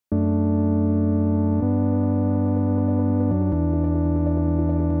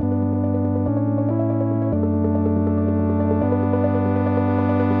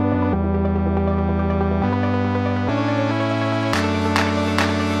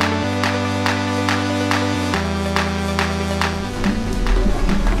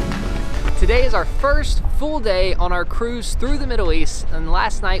Today is our first full day on our cruise through the Middle East, and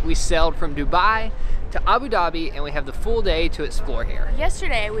last night we sailed from Dubai to Abu Dhabi, and we have the full day to explore here.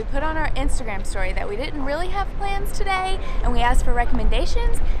 Yesterday we put on our Instagram story that we didn't really have plans today, and we asked for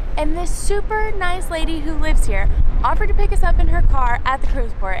recommendations, and this super nice lady who lives here offered to pick us up in her car at the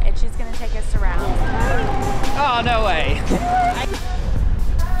cruise port, and she's gonna take us around. Oh, no way.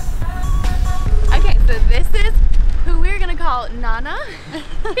 Okay, so this is who we're gonna call Nana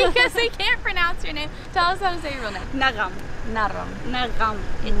because we can't pronounce your name. Tell us how to say your real name. Naram. Naram. Naram.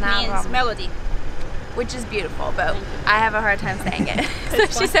 It means melody. Which is beautiful, but I have a hard time saying it. So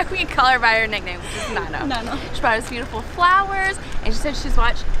she said we could call her by her nickname, which is Nano. Nano. She brought us beautiful flowers, and she said she's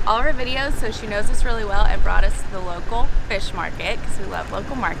watched all of our videos, so she knows us really well, and brought us to the local fish market, because we love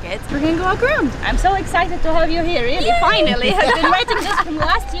local markets. We're gonna go walk around. I'm so excited to have you here, really. Yay! Finally. I've been waiting this from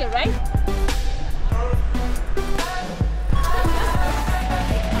last year, right?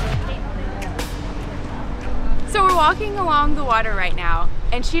 So we're walking along the water right now,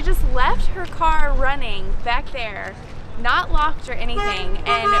 and she just left her car running back there, not locked or anything,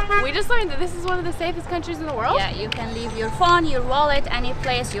 and we just learned that this is one of the safest countries in the world. Yeah, you can leave your phone, your wallet, any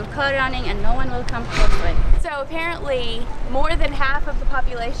place, your car running, and no one will come close to it. So apparently more than half of the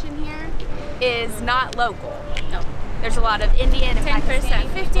population here is not local. No. There's a lot of Indian and 10%, Pakistani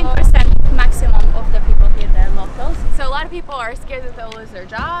 15% maximum of the people here, they're locals. So a lot of people are scared that they'll lose their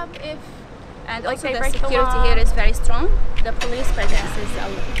job if And like also they the break the security law. here is very strong. The police presence is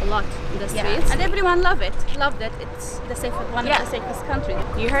a lot in the Yeah. streets. And everyone loved it. It's the safest, one Yeah. of the safest countries.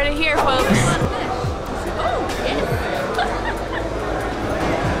 You heard it here, folks. Oh, yes.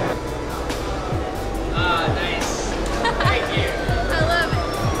 Ah, nice. Thank you. I love it.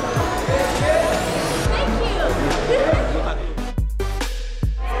 Thank you.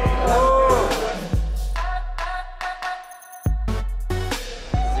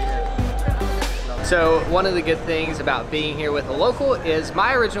 So one of the good things about being here with a local is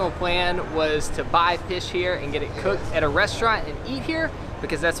my original plan was to buy fish here and get it cooked at a restaurant and eat here,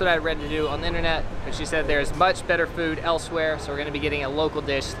 because that's what I read to do on the internet, but she said there's much better food elsewhere, so we're gonna be getting a local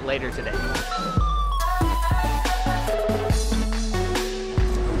dish later today.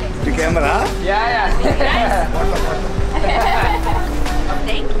 The camera? Yeah.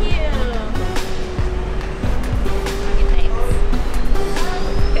 Thank you.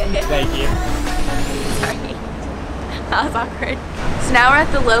 Thank you. Sorry. That was awkward. So now we're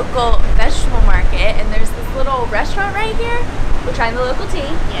at the local vegetable market, and there's this little restaurant right here. We're trying the local tea.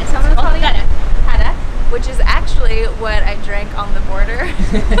 Yes, So I'm gonna call it karat. karat, which is actually what I drank on the border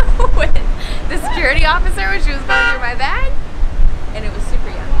with the security officer when she was going through my bag, and it was super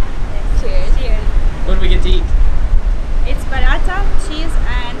yummy. Cheers. Cheers. What do we get to eat? It's paratha, cheese,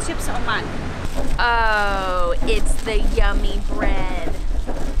 and chips Oman. Oh, it's the yummy bread.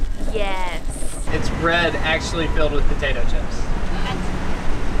 Yes. It's bread actually filled with potato chips.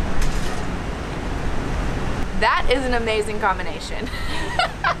 That is an amazing combination.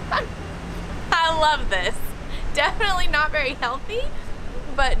 I love this. Definitely not very healthy,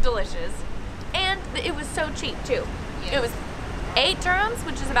 but delicious. And it was so cheap too. Yes. It was 8 dirhams,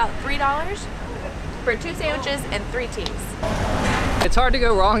 which is about $3 for 2 sandwiches and 3 teas. It's hard to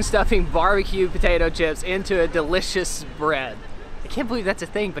go wrong stuffing barbecue potato chips into a delicious bread. I can't believe that's a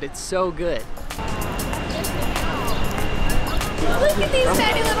thing, but it's so good. Look at these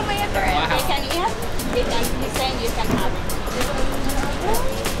tiny little mandarins. Wow. They can eat, they can listen, you can have it.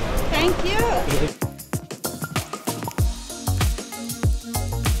 Thank you.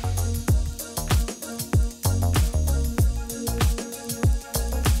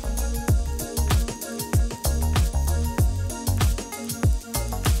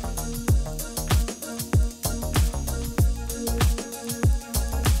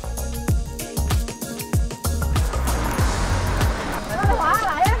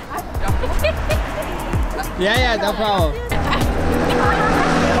 Yeah, no problem.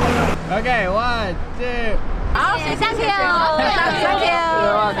 Okay, 1, 2. Oh, thank you. Thank you.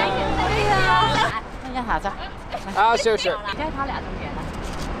 You're welcome. Oh, sure.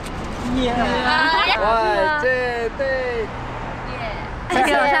 Yeah. 1, 2, 3.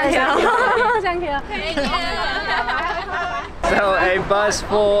 Thank you. So a bus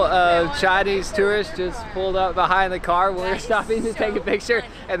full of Chinese tourists just pulled up behind the car when we were stopping to take a picture,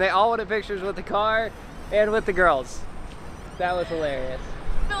 and they all wanted pictures with the car and with the girls. That was hilarious.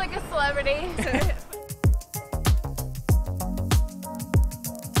 I feel like a celebrity.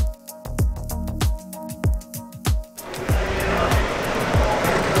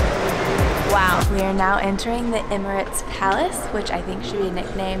 Wow. We are now entering the Emirates Palace, which I think should be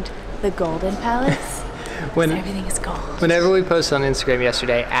nicknamed the Golden Palace. Everything is gold. Whenever we posted on Instagram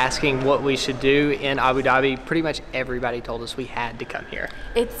yesterday asking what we should do in Abu Dhabi, pretty much everybody told us we had to come here.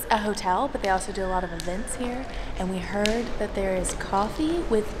 It's a hotel, but they also do a lot of events here. And we heard that there is coffee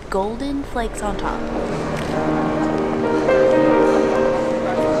with golden flakes on top.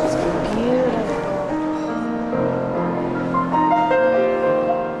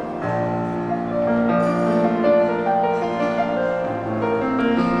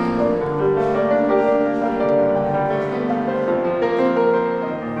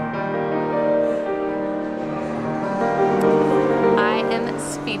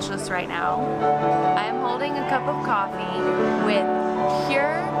 Right now, I am holding a cup of coffee with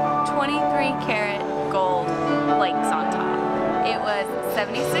pure 23 karat gold flakes on top. It was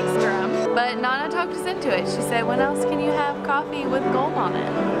 76 dirham, but Nana talked us into it. She said, when else can you have coffee with gold on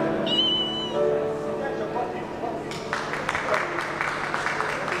it?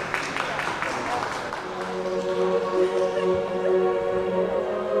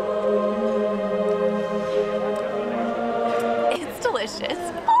 It's delicious.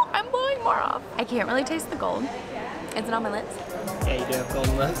 More off. I can't really taste the gold. Is it on my lips? Yeah, you do have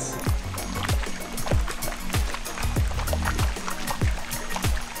golden lips.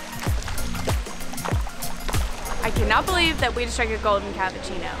 I cannot believe that we just drank a golden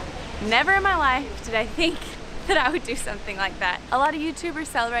cappuccino. Never in my life did I think that I would do something like that. A lot of YouTubers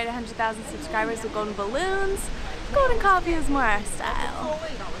celebrate 100,000 subscribers with golden balloons. Golden coffee is more our style.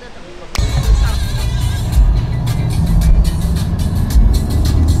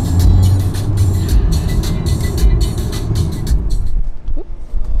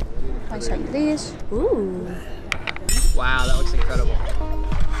 Like this. Ooh. Wow, that looks incredible.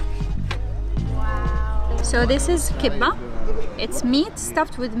 Wow. So this is kibba. It's meat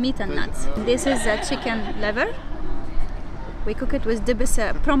stuffed with meat and nuts. This is a chicken liver. We cook it with dibis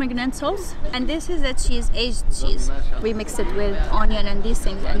pomegranate sauce. And this is a cheese, aged cheese. We mix it with onion and these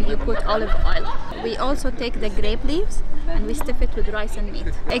things, and you put olive oil. We also take the grape leaves and we stuff it with rice and meat.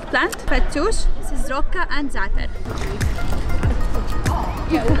 Eggplant, fattoush, this is rocca and za'atar.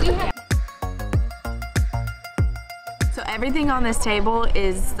 So everything on this table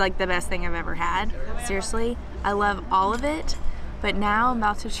is like the best thing I've ever had. Seriously, I love all of it. But now I'm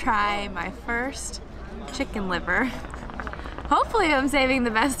about to try my first chicken liver. Hopefully I'm saving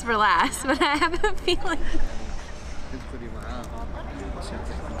the best for last, but I have a feeling.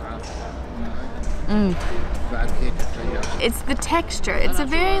 It's the texture. It's a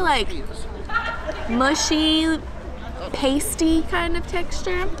very like mushy, pasty kind of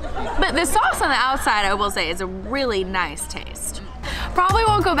texture. But the sauce on the outside, I will say, is a really nice taste. Probably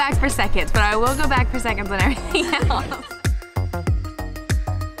won't go back for seconds, but I will go back for seconds on everything else.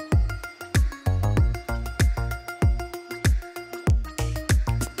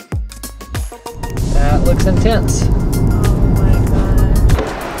 That looks intense. Oh my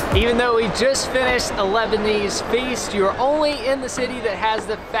god. Even though we just finished a Lebanese feast, you're only in the city that has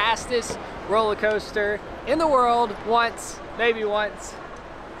the fastest roller coaster in the world once, maybe once.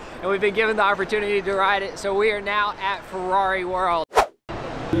 And we've been given the opportunity to ride it, so we are now at Ferrari World.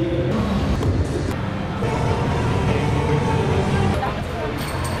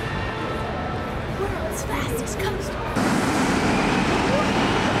 World's fastest coaster.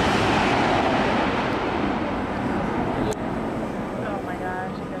 Oh my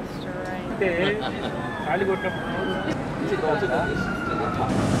gosh, it goes straight.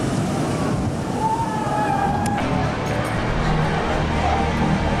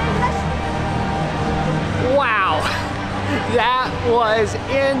 Wow, that was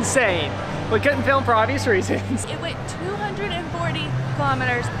insane. We couldn't film for obvious reasons. It went 240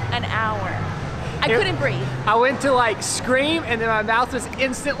 kilometers an hour. I couldn't breathe. I went to like scream and then my mouth was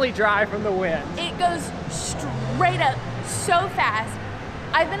instantly dry from the wind. It goes straight up so fast.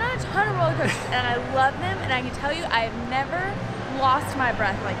 I've been on a ton of roller coasters and I love them, and I can tell you I have never lost my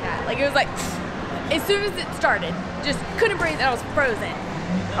breath like that. Like it was like, as soon as it started, just couldn't breathe and I was frozen.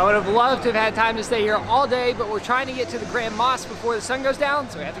 I would have loved to have had time to stay here all day, but we're trying to get to the Grand Mosque before the sun goes down,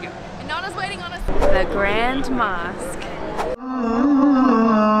 so we have to go. And Nana's waiting on us. The Grand Mosque.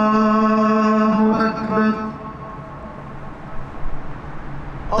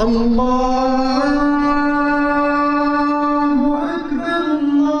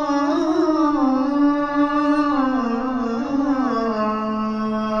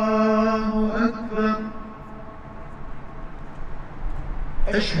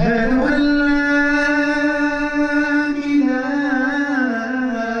 أشهد أن لا إله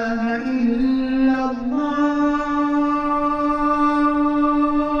إلا الله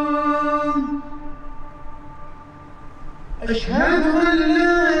أشهد أن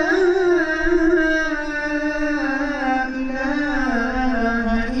لا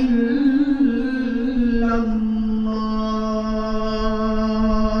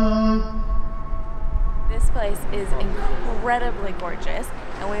incredibly gorgeous,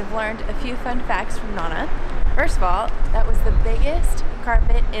 and we've learned a few fun facts from Nana. First of all, that was the biggest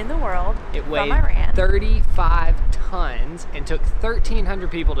carpet in the world. It weighed from Iran. 35 tons and took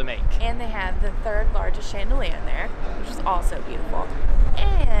 1,300 people to make. And they have the third largest chandelier in there, which is also beautiful.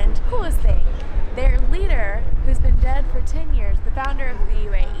 And coolest thing, their leader, who's been dead for 10 years, the founder of the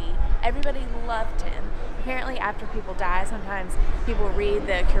UAE, everybody loved him. Apparently after people die, sometimes people read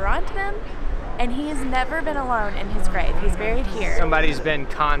the Quran to them, and he has never been alone in his grave. He's buried here. Somebody's been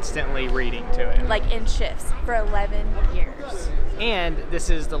constantly reading to him. Like in shifts for 11 years. And this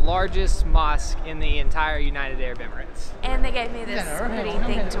is the largest mosque in the entire United Arab Emirates. And they gave me this pretty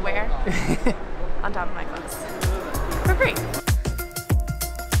thing to wear on top of my clothes for free.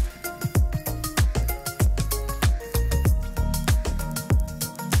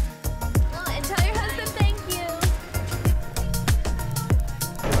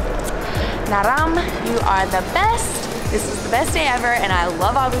 Naram, you are the best. This is the best day ever, and I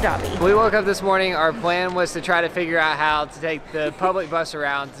love Abu Dhabi. We woke up this morning, our plan was to try to figure out how to take the public bus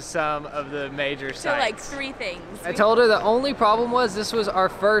around to some of the major sites. So like 3 things. I told her the only problem was this was our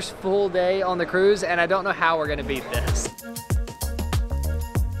first full day on the cruise, and I don't know how we're gonna beat this.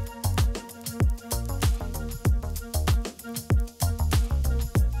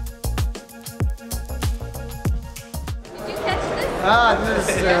 This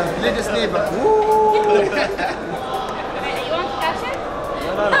is latest neighbor. You want to catch it?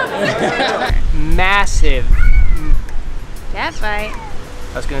 Massive. Cat fight.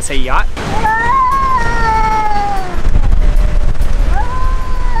 I was gonna say yacht.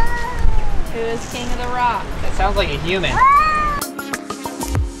 Who is king of the rock? That sounds like a human.